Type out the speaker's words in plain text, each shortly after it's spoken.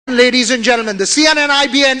Ladies and gentlemen, the CNN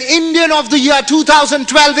IBN Indian of the Year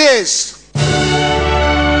 2012 is...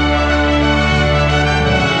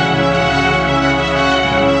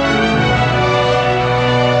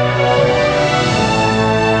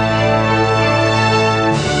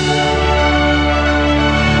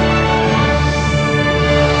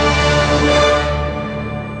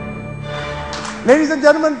 Ladies and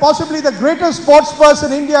gentlemen, possibly the greatest sports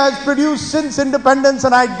person India has produced since independence,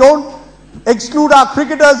 and I don't exclude our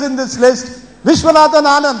cricketers in this list. Viswanathan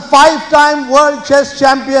Anand, 5-time world chess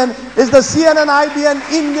champion, is the CNN IBN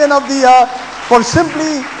Indian of the Year for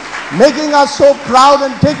simply making us so proud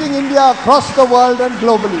and taking India across the world and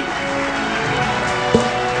globally.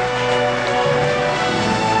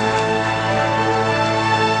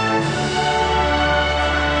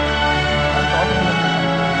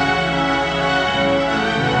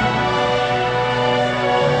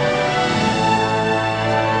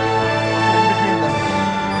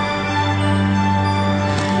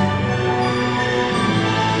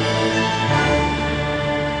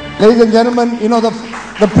 Ladies and gentlemen, you know, the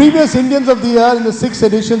previous Indians of the Year in the 6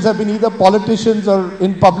 editions have been either politicians or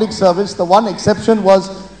in public service. The one exception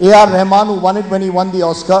was A.R. Rahman, who won it when he won the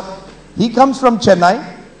Oscar. He comes from Chennai,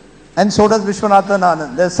 and so does Viswanathan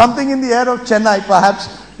Anand. There's something in the air of Chennai,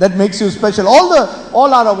 perhaps, that makes you special.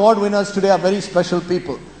 All our award winners today are very special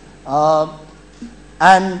people.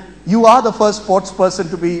 And you are the first sports person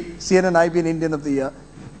to be CNN IBN Indian of the Year.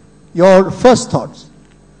 Your first thoughts?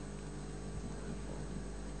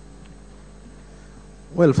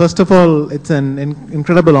 Well, first of all, it's an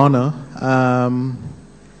incredible honor.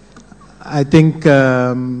 I think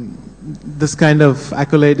this kind of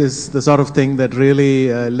accolade is the sort of thing that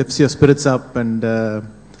really lifts your spirits up and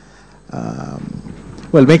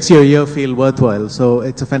well, makes your year feel worthwhile. So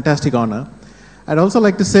it's a fantastic honor. I'd also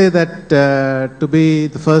like to say that to be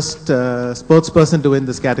the first sports person to win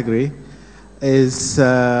this category is,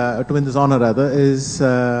 to win this honor rather, is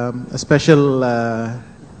a special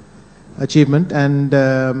achievement, and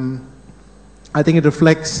I think it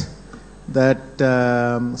reflects that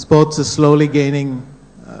sports is slowly gaining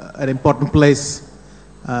an important place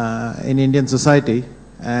in Indian society,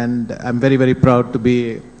 and I'm very, very proud to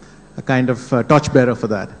be a kind of torchbearer for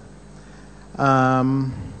that.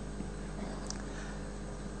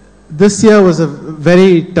 This year was a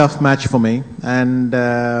very tough match for me, and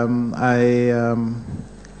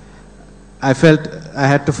I felt I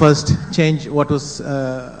had to first change what was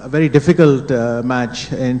a very difficult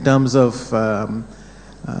match in terms of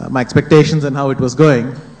my expectations and how it was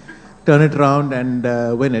going, turn it around and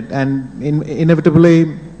win it. And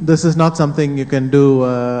inevitably, this is not something you can do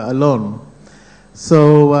alone.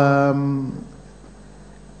 So,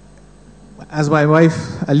 as my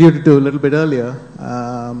wife alluded to a little bit earlier,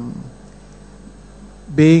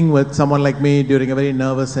 being with someone like me during a very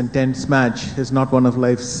nervous and tense match is not one of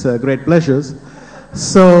life's great pleasures.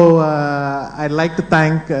 So I'd like to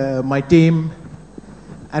thank my team,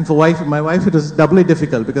 and for my wife it was doubly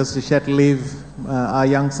difficult because she had to leave our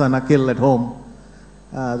young son Akhil at home,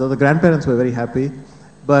 though the grandparents were very happy,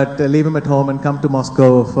 but leave him at home and come to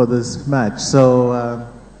Moscow for this match. So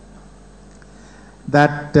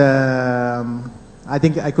that I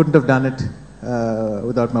think I couldn't have done it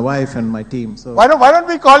without my wife and my team. So why don't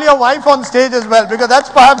we call your wife on stage as well, because that's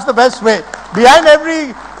perhaps the best way. Behind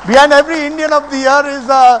every Indian of the Year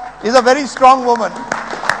is a very strong woman.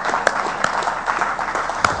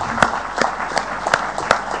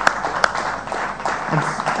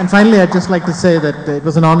 And finally, I'd just like to say that it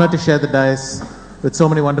was an honor to share the dais with so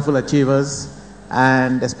many wonderful achievers,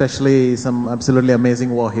 and especially some absolutely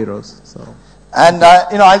amazing war heroes. So. And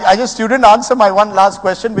you know, you didn't answer my one last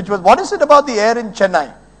question, which was, what is it about the air in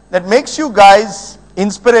Chennai that makes you guys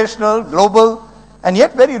inspirational, global, and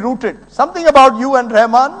yet very rooted? Something about you and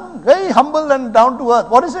Rahman, very humble and down to earth.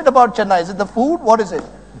 What is it about Chennai? Is it the food? What is it?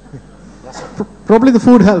 Probably the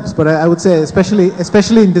food helps, but I would say especially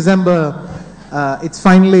in December, it's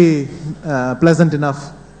finally pleasant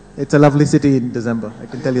enough. It's a lovely city in December, I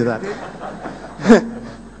can tell you that.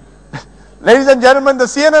 Ladies and gentlemen, the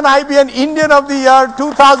CNN IBN Indian of the Year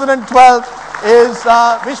 2012 is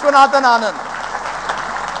Viswanathan Anand.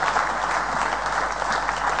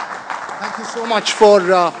 Thank you so much for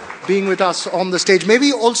being with us on the stage. May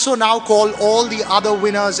we also now call all the other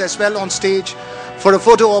winners as well on stage for a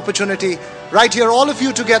photo opportunity. Right here, all of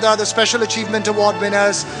you together, the Special Achievement Award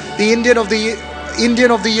winners, the Indian of the Year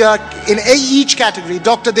in each category,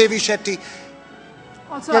 Dr. Devi Shetty.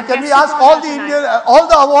 Can we ask all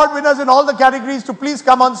the award winners in all the categories to please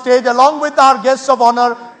come on stage along with our guests of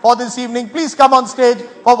honor for this evening. Please come on stage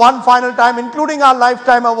for one final time, including our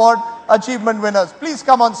Lifetime Award Achievement winners. Please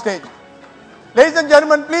come on stage. Ladies and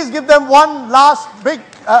gentlemen, please give them one last big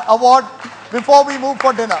award before we move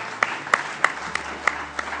for dinner.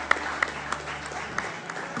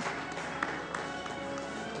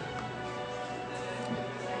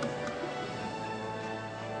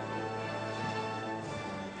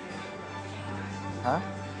 Huh?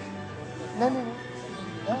 No.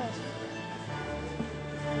 Yes.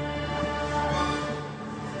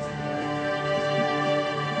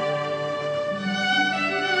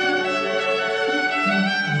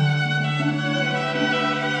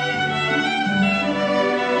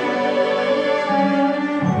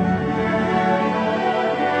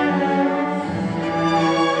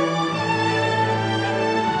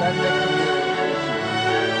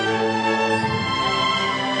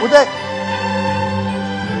 Uday.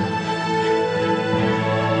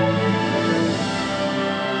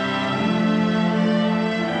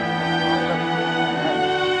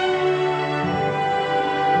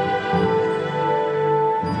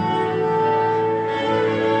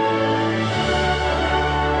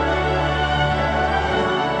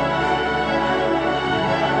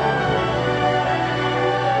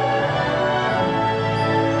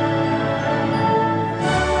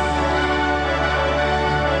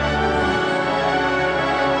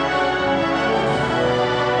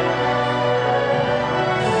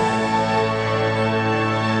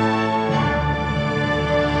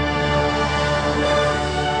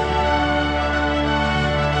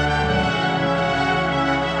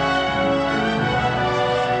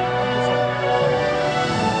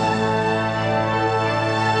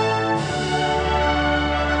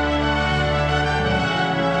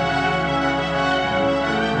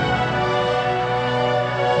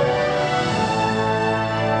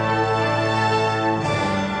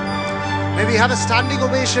 May we have a standing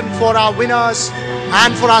ovation for our winners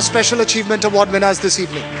and for our Special Achievement Award winners this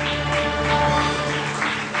evening.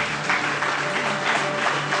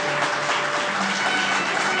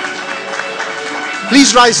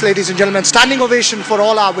 Please rise, ladies and gentlemen. Standing ovation for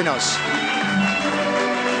all our winners.